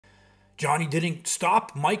Jonni didn't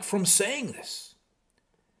stop Mike from saying this.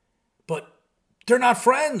 But they're not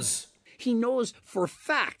friends. He knows for a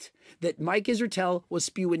fact that Mike Israetel was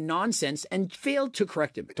spewing nonsense and failed to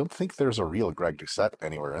correct him. I don't think there's a real Greg Doucette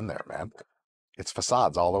anywhere in there, man. It's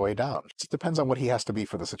facades all the way down. It depends on what he has to be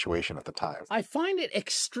for the situation at the time. I find it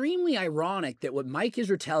extremely ironic that what Mike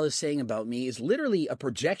Israetel is saying about me is literally a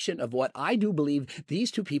projection of what I do believe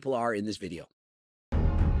these two people are in this video.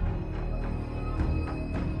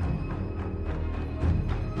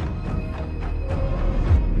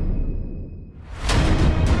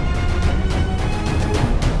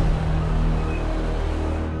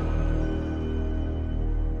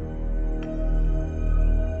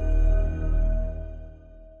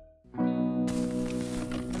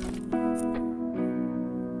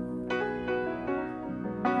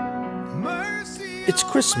 It's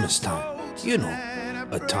Christmas time, you know,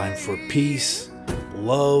 a time for peace,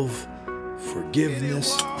 love,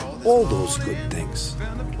 forgiveness, all those good things.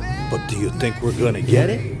 But do you think we're gonna get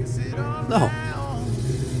it? No.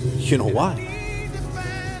 You know why?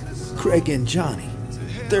 Greg and Jonni,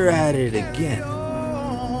 they're at it again.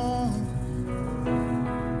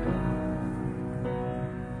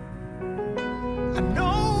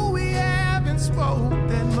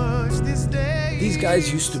 These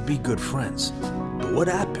guys used to be good friends. But what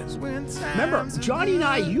happened? Remember, Jonni and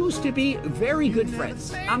I used to be very good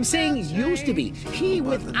friends. I'm saying used to be. He,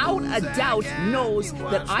 without a doubt, knows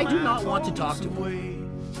that I do not want to talk to him.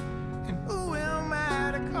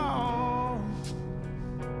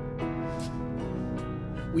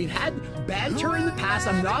 We've had banter in the past.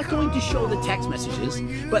 I'm not going to show the text messages,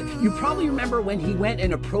 but you probably remember when he went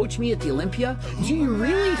and approached me at the Olympia. Do you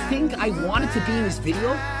really think I wanted to be in this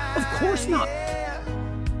video? Of course not.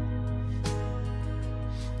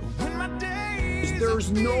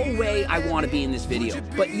 There's no way I want to be in this video,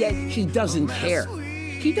 but yet he doesn't care.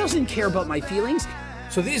 He doesn't care about my feelings.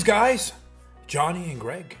 So these guys, Jonni and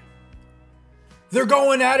Greg, they're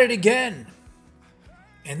going at it again.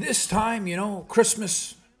 And this time, you know,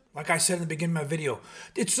 Christmas, like I said in the beginning of my video,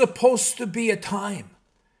 it's supposed to be a time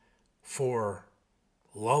for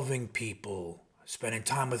loving people, spending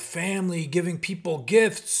time with family, giving people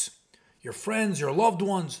gifts, your friends, your loved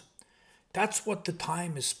ones. That's what the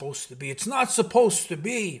time is supposed to be. It's not supposed to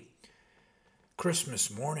be Christmas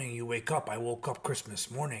morning. You wake up. I woke up Christmas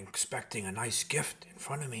morning expecting a nice gift in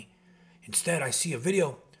front of me. Instead, I see a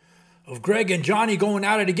video of Greg and Jonni going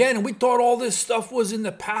at it again. And we thought all this stuff was in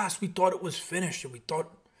the past. We thought it was finished. And we thought,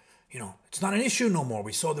 you know, it's not an issue no more.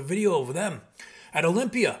 We saw the video of them at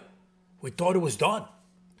Olympia. We thought it was done.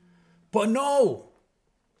 But no,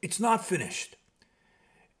 it's not finished.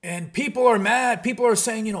 And people are mad. People are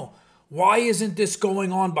saying, you know, why isn't this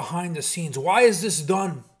going on behind the scenes? Why is this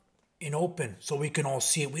done in open so we can all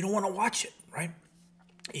see it? We don't want to watch it, right?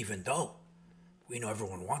 Even though we know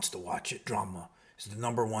everyone wants to watch it. Drama is the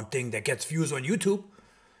 #1 thing that gets views on YouTube,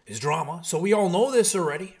 is drama. So we all know this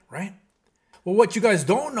already, right? Well, what you guys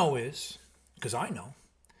don't know is, because I know,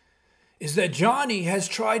 is that Jonni has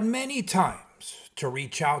tried many times to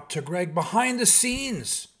reach out to Greg behind the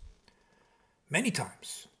scenes. Many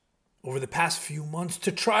times. Over the past few months,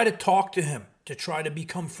 to try to talk to him, to try to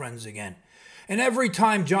become friends again. And every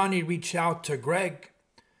time Jonni reached out to Greg,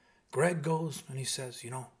 Greg goes and he says, you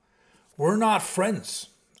know, we're not friends.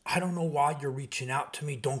 I don't know why you're reaching out to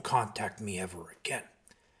me. Don't contact me ever again.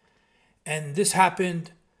 And this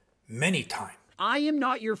happened many times. I am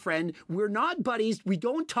not your friend. We're not buddies. We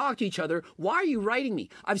don't talk to each other. Why are you writing me?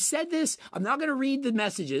 I've said this. I'm not going to read the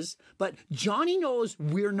messages, but Jonni knows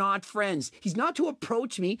we're not friends. He's not to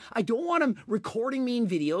approach me. I don't want him recording me in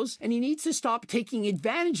videos, and he needs to stop taking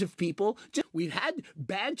advantage of people. We've had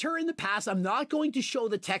banter in the past. I'm not going to show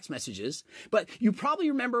the text messages, but you probably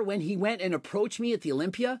remember when he went and approached me at the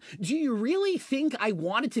Olympia. Do you really think I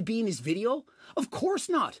wanted to be in his video? Of course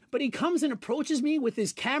not. But he comes and approaches me with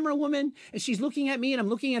his camera woman, and she's looking at me and I'm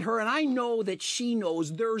looking at her, and I know that she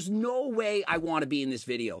knows there's no way I want to be in this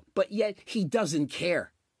video. But yet he doesn't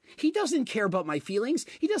care. He doesn't care about my feelings.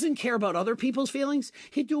 He doesn't care about other people's feelings.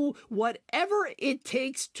 He'd do whatever it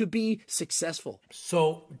takes to be successful.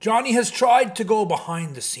 So Jonni has tried to go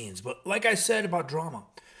behind the scenes, but like I said about drama,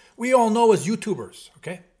 we all know as YouTubers,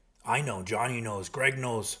 okay? I know, Jonni knows, Greg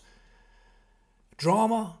knows.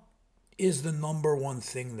 Drama is the #1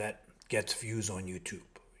 thing that gets views on YouTube.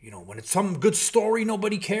 You know, when it's some good story,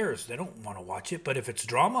 nobody cares. They don't want to watch it. But if it's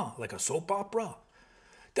drama, like a soap opera,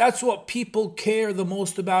 that's what people care the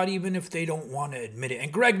most about, even if they don't want to admit it.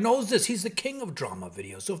 And Greg knows this. He's the king of drama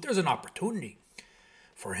videos. So if there's an opportunity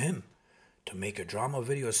for him to make a drama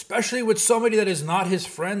video, especially with somebody that is not his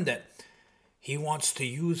friend, that he wants to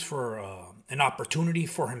use for an opportunity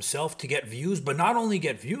for himself to get views, but not only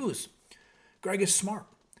get views, Greg is smart.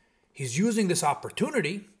 He's using this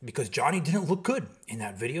opportunity because Jonni didn't look good in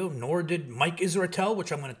that video, nor did Mike Israetel,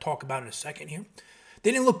 which I'm going to talk about in a second here.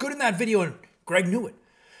 They didn't look good in that video, and Greg knew it.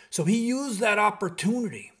 So he used that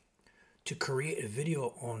opportunity to create a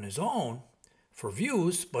video on his own for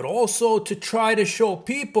views, but also to try to show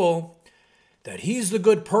people that he's the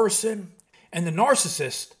good person and the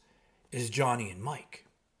narcissist is Jonni and Mike.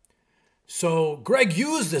 So Greg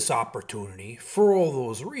used this opportunity for all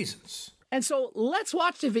those reasons. And so let's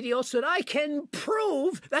watch the video so that I can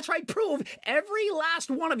prove, that's right, prove every last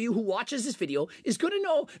one of you who watches this video is going to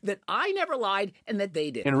know that I never lied and that they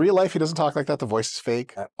did. In real life, he doesn't talk like that. The voice is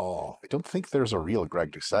fake at all. I don't think there's a real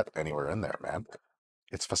Greg Doucette anywhere in there, man.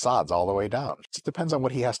 It's facades all the way down. It depends on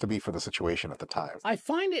what he has to be for the situation at the time. I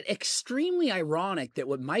find it extremely ironic that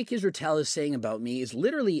what Mike Israetel is saying about me is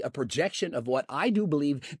literally a projection of what I do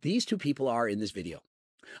believe these two people are in this video.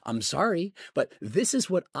 I'm sorry, but this is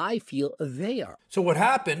what I feel they are. So what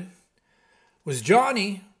happened was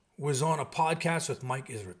Jonni was on a podcast with Mike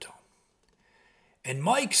Israetel. And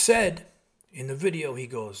Mike said in the video, he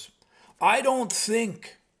goes, I don't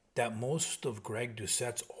think that most of Greg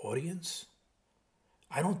Doucette's audience,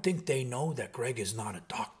 I don't think they know that Greg is not a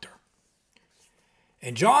doctor.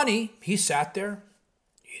 And Jonni, he sat there,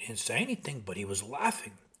 he didn't say anything, but he was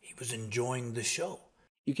laughing. He was enjoying the show.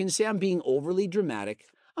 You can say I'm being overly dramatic.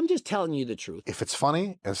 I'm just telling you the truth. If it's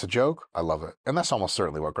funny and it's a joke, I love it. And that's almost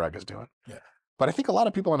certainly what Greg is doing. Yeah. But I think a lot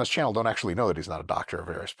of people on his channel don't actually know that he's not a doctor at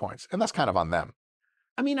various points. And that's kind of on them.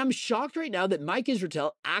 I mean, I'm shocked right now that Mike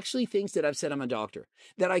Israetel actually thinks that I've said I'm a doctor,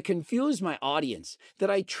 that I confuse my audience, that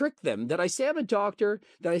I trick them, that I say I'm a doctor,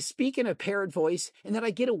 that I speak in a parrot voice, and that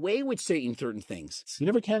I get away with saying certain things. You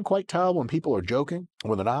never can quite tell when people are joking,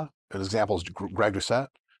 when they're not. An example is Greg Doucette.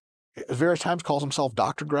 At various times calls himself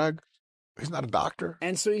Dr. Greg. He's not a doctor.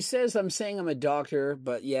 And so he says I'm saying I'm a doctor,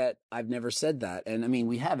 but yet I've never said that. And I mean,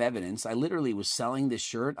 we have evidence. I literally was selling this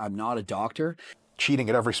shirt. I'm not a doctor. Cheating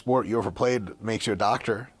at every sport you ever played makes you a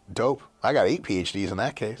doctor. Dope. I got 8 PhDs in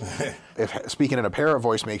that case. If speaking in a parrot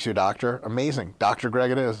voice makes you a doctor, amazing. Dr.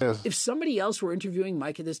 Greg it is. If somebody else were interviewing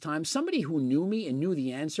Mike at this time, somebody who knew me and knew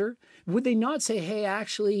the answer, would they not say, hey,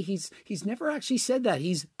 actually, he's never actually said that.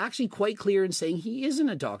 He's actually quite clear in saying he isn't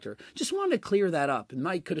a doctor. Just wanted to clear that up. And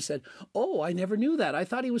Mike could have said, oh, I never knew that. I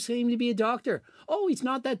thought he was saying to be a doctor. Oh, he's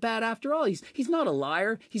not that bad after all. He's not a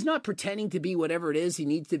liar. He's not pretending to be whatever it is he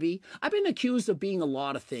needs to be. I've been accused of being a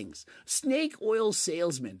lot of things. Snake oil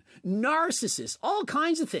salesman, narcissist, all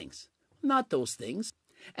kinds of things. Not those things.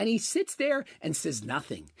 And he sits there and says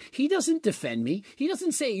nothing. He doesn't defend me. He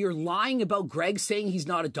doesn't say you're lying about Greg saying he's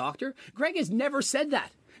not a doctor. Greg has never said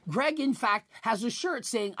that. Greg, in fact, has a shirt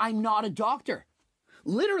saying I'm not a doctor.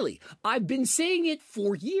 Literally, I've been saying it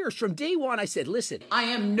for years. From day one, I said, listen, I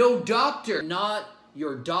am no doctor, not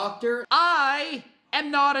your doctor. I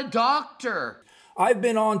am not a doctor. I've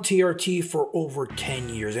been on TRT for over 10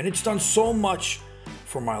 years, and it's done so much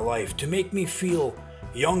for my life to make me feel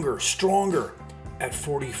younger, stronger at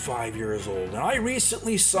 45 years old. And I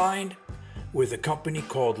recently signed with a company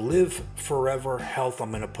called Live Forever Health. I'm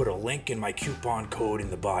going to put a link in my coupon code in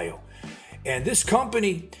the bio. And this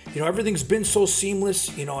company, everything's been so seamless,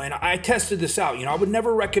 and I tested this out. I would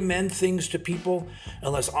never recommend things to people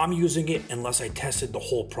unless I'm using it, unless I tested the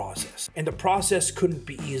whole process. And the process couldn't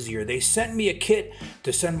be easier. They sent me a kit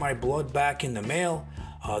to send my blood back in the mail.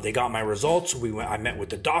 They got my results. I met with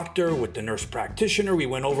the doctor, with the nurse practitioner. We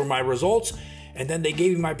went over my results. And then they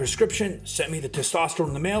gave me my prescription, sent me the testosterone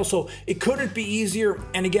in the mail. So it couldn't be easier.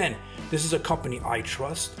 And again, this is a company I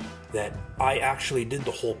trust, that I actually did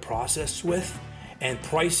the whole process with. And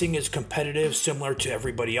pricing is competitive, similar to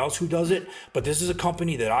everybody else who does it. But this is a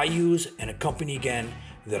company that I use, and a company, again,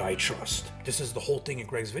 that I trust. This is the whole thing in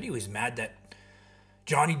Greg's video. He's mad that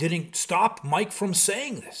Jonni didn't stop Mike from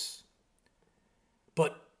saying this.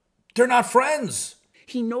 But they're not friends.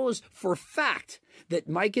 He knows for a fact that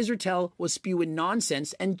Mike Israetel was spewing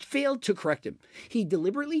nonsense and failed to correct him. He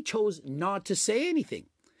deliberately chose not to say anything.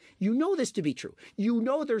 You know this to be true. You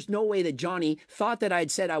know there's no way that Jonni thought that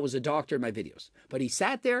I'd said I was a doctor in my videos. But he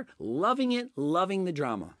sat there loving it, loving the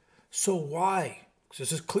drama. So why? Because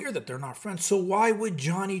this is clear that they're not friends. So why would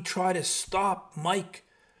Jonni try to stop Mike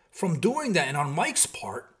from doing that? And on Mike's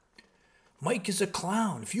part, Mike is a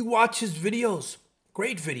clown. If you watch his videos,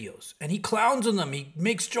 great videos, and he clowns in them. He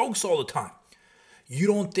makes jokes all the time. You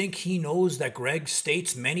don't think he knows that Greg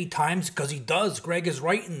states many times, because he does. Greg is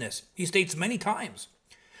right in this. He states many times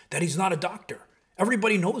that he's not a doctor.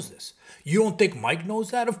 Everybody knows this. You don't think Mike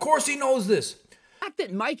knows that? Of course he knows this. The fact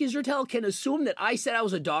that Mike Israetel can assume that I said I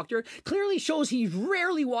was a doctor clearly shows he's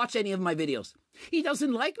rarely watched any of my videos. He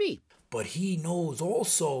doesn't like me. But he knows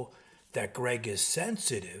also that Greg is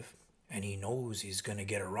sensitive, and he knows he's going to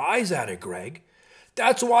get a rise out of Greg.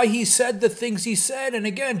 That's why he said the things he said. And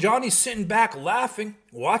again, Jonny's sitting back laughing,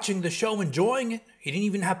 watching the show, enjoying it. He didn't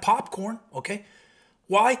even have popcorn, okay?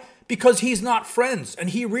 Why? Because he's not friends,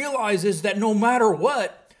 and he realizes that no matter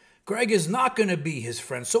what, Greg is not going to be his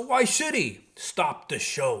friend. So why should he stop the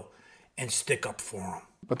show and stick up for him?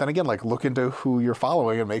 But then again, like, look into who you're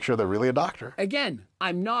following and make sure they're really a doctor. Again,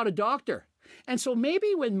 I'm not a doctor. And so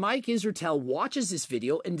maybe when Mike Israetel watches this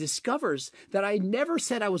video and discovers that I never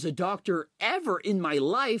said I was a doctor ever in my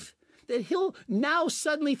life, that he'll now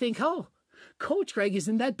suddenly think, oh, Coach Greg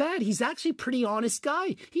isn't that bad. He's actually a pretty honest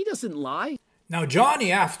guy. He doesn't lie. Now,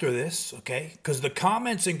 Jonni, after this, okay, because the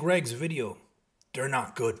comments in Greg's video, they're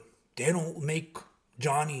not good. They don't make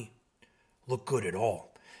Jonni look good at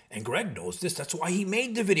all. And Greg knows this. That's why he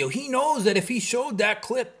made the video. He knows that if he showed that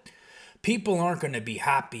clip, people aren't going to be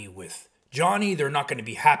happy with Jonni. They're not going to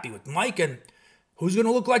be happy with Mike. And who's going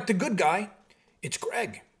to look like the good guy? It's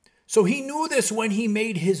Greg. So he knew this when he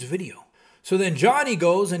made his video. So then Jonni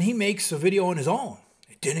goes and he makes a video on his own.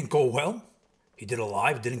 It didn't go well. He did a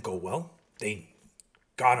live. It didn't go well. They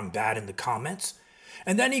got him bad in the comments.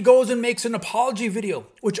 And then he goes and makes an apology video,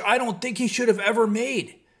 which I don't think he should have ever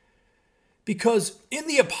made. Because in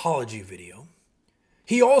the apology video,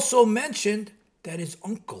 he also mentioned that his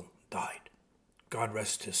uncle died. God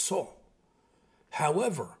rest his soul.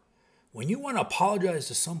 However, when you want to apologize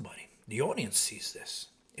to somebody, the audience sees this.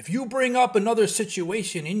 If you bring up another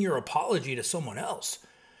situation in your apology to someone else,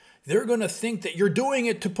 they're going to think that you're doing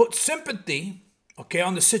it to put sympathy, okay,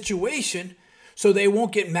 on the situation so they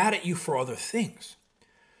won't get mad at you for other things.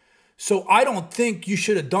 So I don't think you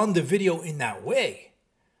should have done the video in that way.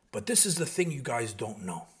 But this is the thing you guys don't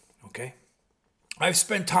know, okay? I've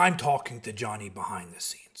spent time talking to Jonni behind the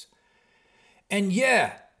scenes. And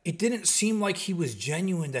yeah, it didn't seem like he was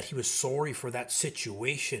genuine, that he was sorry for that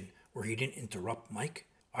situation where he didn't interrupt Mike.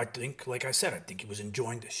 I think, like I said, I think he was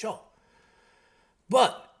enjoying the show.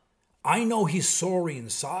 But I know he's sorry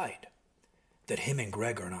inside that him and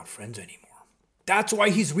Greg are not friends anymore. That's why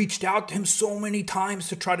he's reached out to him so many times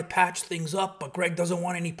to try to patch things up, but Greg doesn't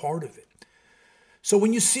want any part of it. So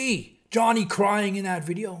when you see Jonni crying in that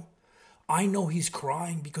video, I know he's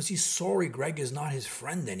crying because he's sorry Greg is not his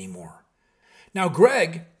friend anymore. Now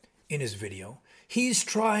Greg, in his video, he's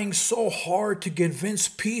trying so hard to convince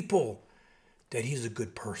people that he's a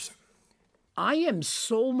good person. I am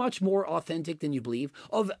so much more authentic than you believe.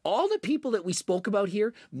 Of all the people that we spoke about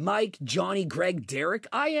here, Mike, Jonni, Greg, Derek,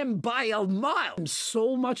 I am by a mile. I'm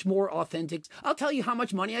so much more authentic. I'll tell you how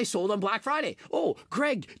much money I sold on Black Friday. Oh,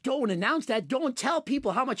 Greg, don't announce that. Don't tell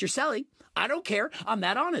people how much you're selling. I don't care. I'm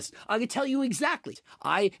that honest. I can tell you exactly.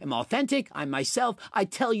 I am authentic. I'm myself. I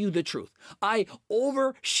tell you the truth. I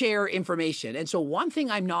overshare information. And so one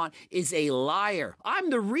thing I'm not is a liar. I'm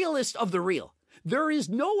the realest of the real. There is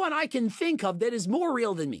no one I can think of that is more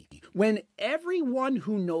real than me. When everyone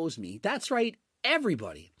who knows me, that's right,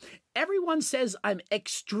 everybody, everyone says I'm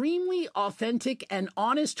extremely authentic and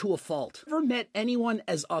honest to a fault. I've never met anyone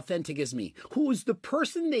as authentic as me, who is the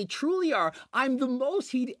person they truly are. I'm the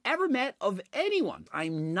most he'd ever met of anyone.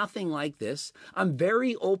 I'm nothing like this. I'm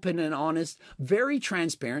very open and honest, very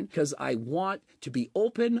transparent, because I want to be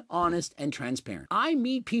open, honest, and transparent. I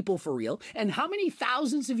meet people for real. And how many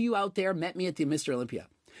thousands of you out there met me at the Mr. Olympia?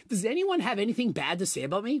 Does anyone have anything bad to say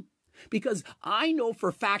about me? Because I know for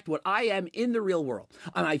a fact what I am in the real world.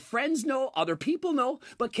 My friends know, other people know,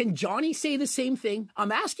 but can Jonni say the same thing?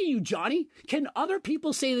 I'm asking you, Jonni, can other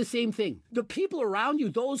people say the same thing? The people around you,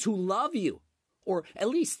 those who love you, or at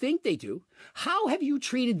least think they do, how have you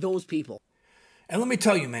treated those people? And let me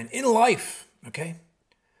tell you, man, in life, okay,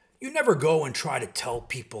 you never go and try to tell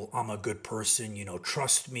people I'm a good person,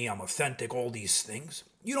 trust me, I'm authentic, all these things.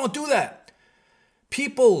 You don't do that.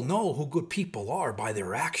 People know who good people are by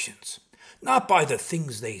their actions, not by the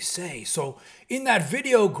things they say. So in that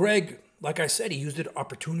video, Greg, like I said, he used the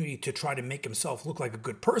opportunity to try to make himself look like a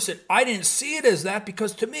good person. I didn't see it as that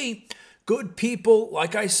because to me, good people,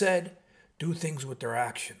 like I said, do things with their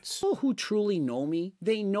actions. People who truly know me,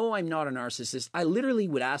 they know I'm not a narcissist. I literally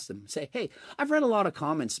would ask them, say, hey, I've read a lot of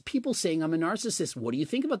comments, people saying I'm a narcissist. What do you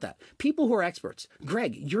think about that? People who are experts.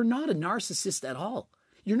 Greg, you're not a narcissist at all.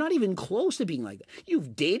 You're not even close to being like that.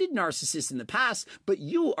 You've dated narcissists in the past, but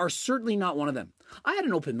you are certainly not one of them. I had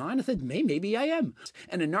an open mind. I thought, maybe I am.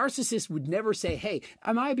 And a narcissist would never say, hey,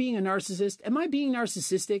 am I being a narcissist? Am I being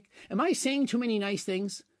narcissistic? Am I saying too many nice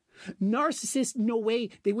things? Narcissists, no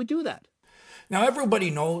way they would do that. Now, everybody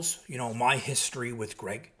knows, my history with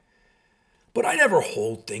Greg, but I never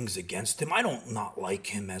hold things against him. I don't not like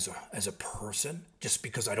him as a person just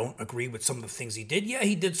because I don't agree with some of the things he did. Yeah,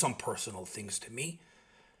 he did some personal things to me,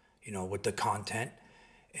 with the content.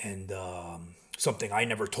 And something I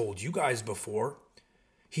never told you guys before,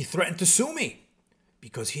 he threatened to sue me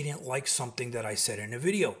because he didn't like something that I said in a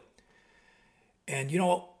video. And,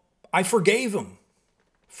 I forgave him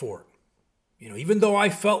for it. Even though I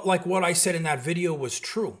felt like what I said in that video was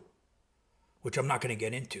true, which I'm not going to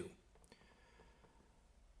get into.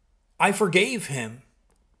 I forgave him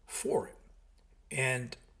for it.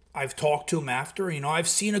 And I've talked to him after. I've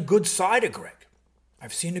seen a good side of Greg.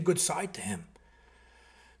 I've seen a good side to him.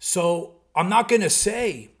 So I'm not going to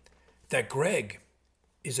say that Greg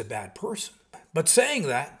is a bad person. But saying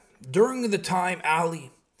that, during the time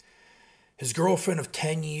Ali, his girlfriend of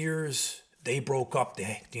 10 years, they broke up,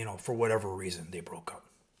 for whatever reason, they broke up.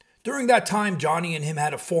 During that time, Jonni and him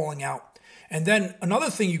had a falling out. And then another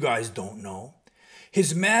thing you guys don't know,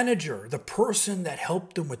 his manager, the person that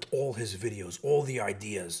helped him with all his videos, all the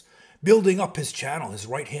ideas, building up his channel, his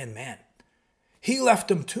right-hand man, he left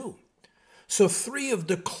him too. So 3 of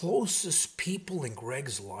the closest people in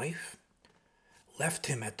Greg's life left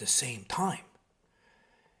him at the same time.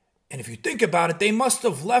 And if you think about it, they must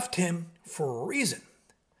have left him for a reason.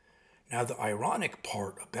 Now, the ironic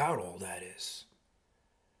part about all that is,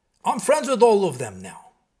 I'm friends with all of them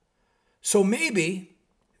now. So maybe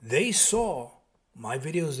they saw my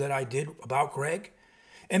videos that I did about Greg,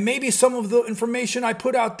 and maybe some of the information I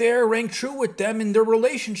put out there rang true with them in their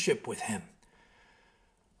relationship with him.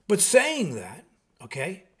 But saying that,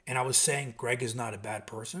 okay, and I was saying Greg is not a bad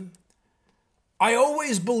person, I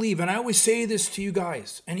always believe, and I always say this to you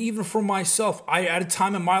guys, and even for myself, at a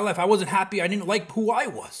time in my life, I wasn't happy, I didn't like who I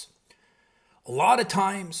was. A lot of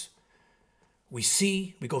times, we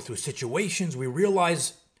go through situations, we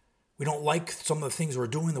realize we don't like some of the things we're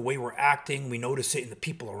doing, the way we're acting, we notice it in the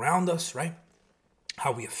people around us, right?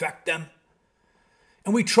 How we affect them.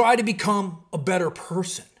 And we try to become a better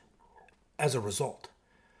person as a result.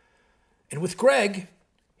 And with Greg,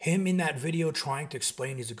 him in that video trying to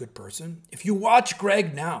explain he's a good person, if you watch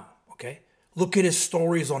Greg now, okay, look at his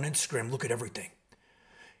stories on Instagram, look at everything.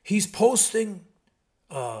 He's posting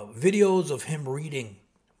videos of him reading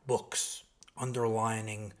books,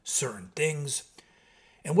 underlining certain things.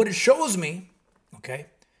 And what it shows me, okay,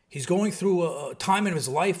 he's going through a time in his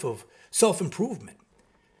life of self-improvement.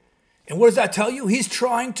 And what does that tell you? He's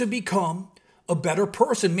trying to become a better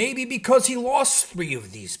person. Maybe because he lost 3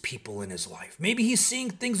 of these people in his life. Maybe he's seeing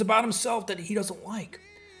things about himself that he doesn't like.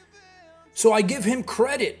 So I give him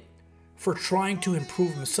credit for trying to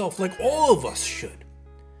improve himself like all of us should.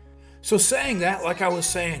 So saying that, like I was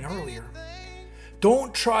saying earlier,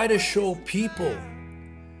 don't try to show people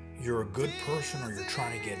you're a good person or you're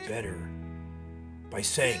trying to get better by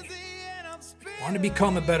saying it. Want to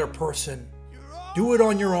become a better person, do it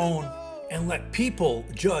on your own and let people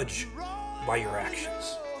judge by your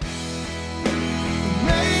actions.